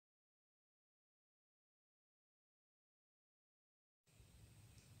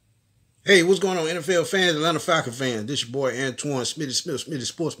Hey, what's going on, NFL fans, Atlanta Falcons fans? This your boy Antoine Smitty Smith, Smitty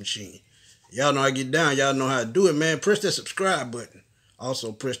Sports Machine. Y'all know I get down. Y'all know how to do it, man. Press that subscribe button.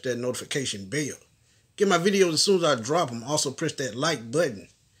 Also, press that notification bell. Get my videos as soon as I drop them. Also, press that like button.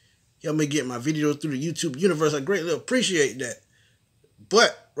 Help me get my videos through the YouTube universe. I greatly appreciate that.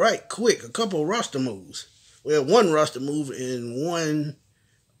 But, right quick, a couple of roster moves. Well, one roster move and one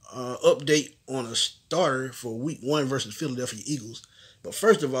update on a starter for week 1 versus Philadelphia Eagles. But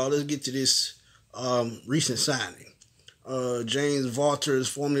first of all, let's get to this recent signing. James Vaughters,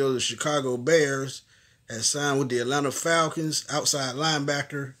 formerly of the Chicago Bears, has signed with the Atlanta Falcons, outside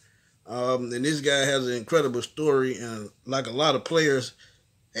linebacker. And this guy has an incredible story, and like a lot of players,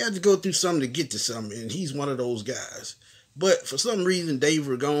 they have to go through something to get to something, and he's one of those guys. But for some reason, Dave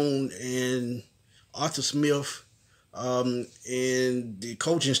Ragone and Arthur Smith and the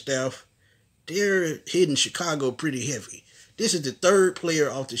coaching staff, they're hitting Chicago pretty heavy. This is the third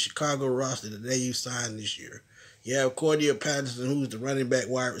player off the Chicago roster that they signed this year. You have Cordia Patterson, who's the running back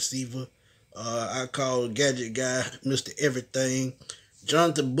wide receiver. I call Gadget Guy Mr. Everything.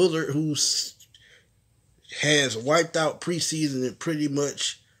 Jonathan Bullard, who has wiped out preseason and pretty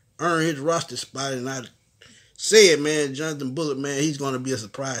much earned his roster spot. And I said, man, Jonathan Bullard, man, he's going to be a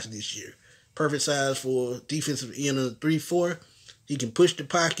surprise this year. Perfect size for defensive end of the 3-4. He can push the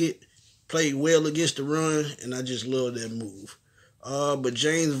pocket, play well against the run, and I just love that move. But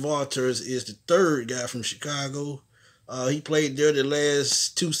James Vaughters is the third guy from Chicago. He played there the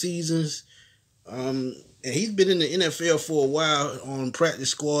last 2 seasons. And he's been in the NFL for a while on practice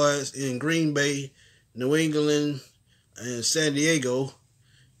squads in Green Bay, New England, and San Diego.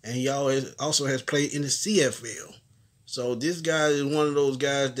 And he also has played in the CFL. So this guy is one of those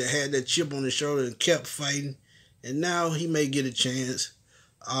guys that had that chip on his shoulder and kept fighting. And now he may get a chance.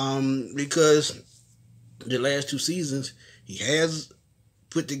 Because the last 2 seasons, he has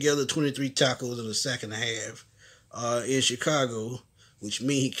put together 23 tackles in the second half in Chicago, which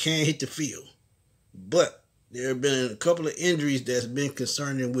means he can't hit the field. But there have been a couple of injuries that's been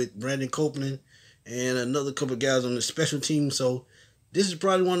concerning with Brandon Copeland and another couple of guys on the special team. So this is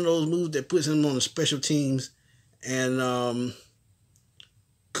probably one of those moves that puts him on the special teams and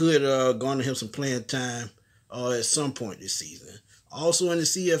could garner him some playing time at some point this season. Also in the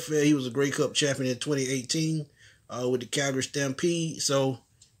CFL, he was a Grey Cup champion in 2018 with the Calgary Stampede, so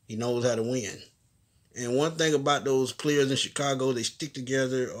he knows how to win. And one thing about those players in Chicago, they stick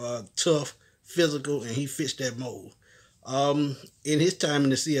together, tough, physical, and he fits that mold. In his time in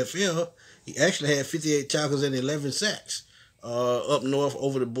the CFL, he actually had 58 tackles and 11 sacks up north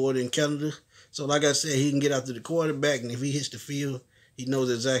over the border in Canada. So like I said, he can get after the quarterback, and if he hits the field, he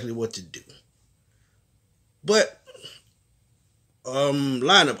knows exactly what to do. But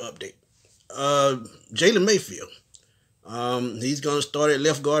lineup update. Jalen Mayfield. He's going to start at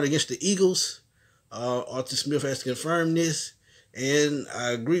left guard against the Eagles. Arthur Smith has confirmed this. And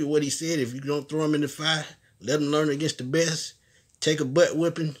I agree with what he said. If you don't throw him in the fire, let him learn against the best. Take a butt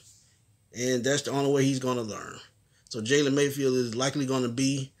whipping. And that's the only way he's going to learn. So Jalen Mayfield is likely going to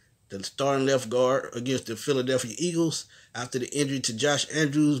be the starting left guard against the Philadelphia Eagles after the injury to Josh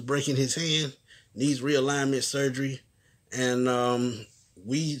Andrews breaking his hand. Needs realignment surgery. And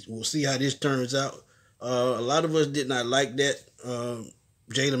we will see how this turns out. A lot of us did not like that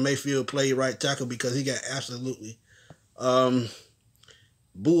Jalen Mayfield played right tackle because he got absolutely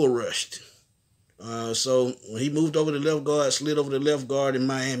bull rushed. So when he moved over to left guard, slid over to left guard in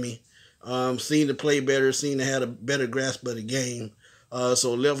Miami, seemed to play better, seemed to have a better grasp of the game.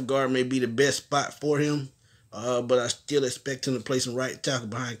 So left guard may be the best spot for him. But I still expect him to play some right tackle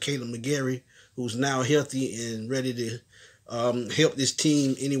behind Caleb McGarry, who's now healthy and ready to help this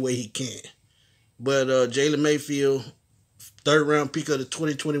team any way he can. But Jalen Mayfield, 3rd round pick of the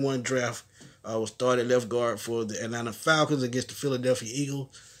 2021 draft, will start at left guard for the Atlanta Falcons against the Philadelphia Eagles.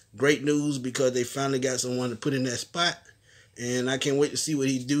 Great news because they finally got someone to put in that spot. And I can't wait to see what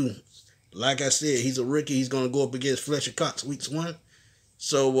he do. Like I said, he's a rookie. He's going to go up against Fletcher Cox week 1.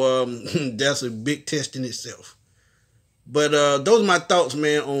 So that's a big test in itself. But those are my thoughts,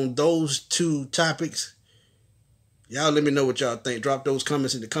 man, on those 2 topics. Y'all let me know what y'all think. Drop those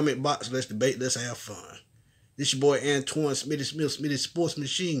comments in the comment box. Let's debate. Let's have fun. This your boy Antoine Smitty Smith, Smitty Sports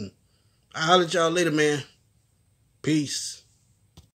Machine. I'll holler at y'all later, man. Peace.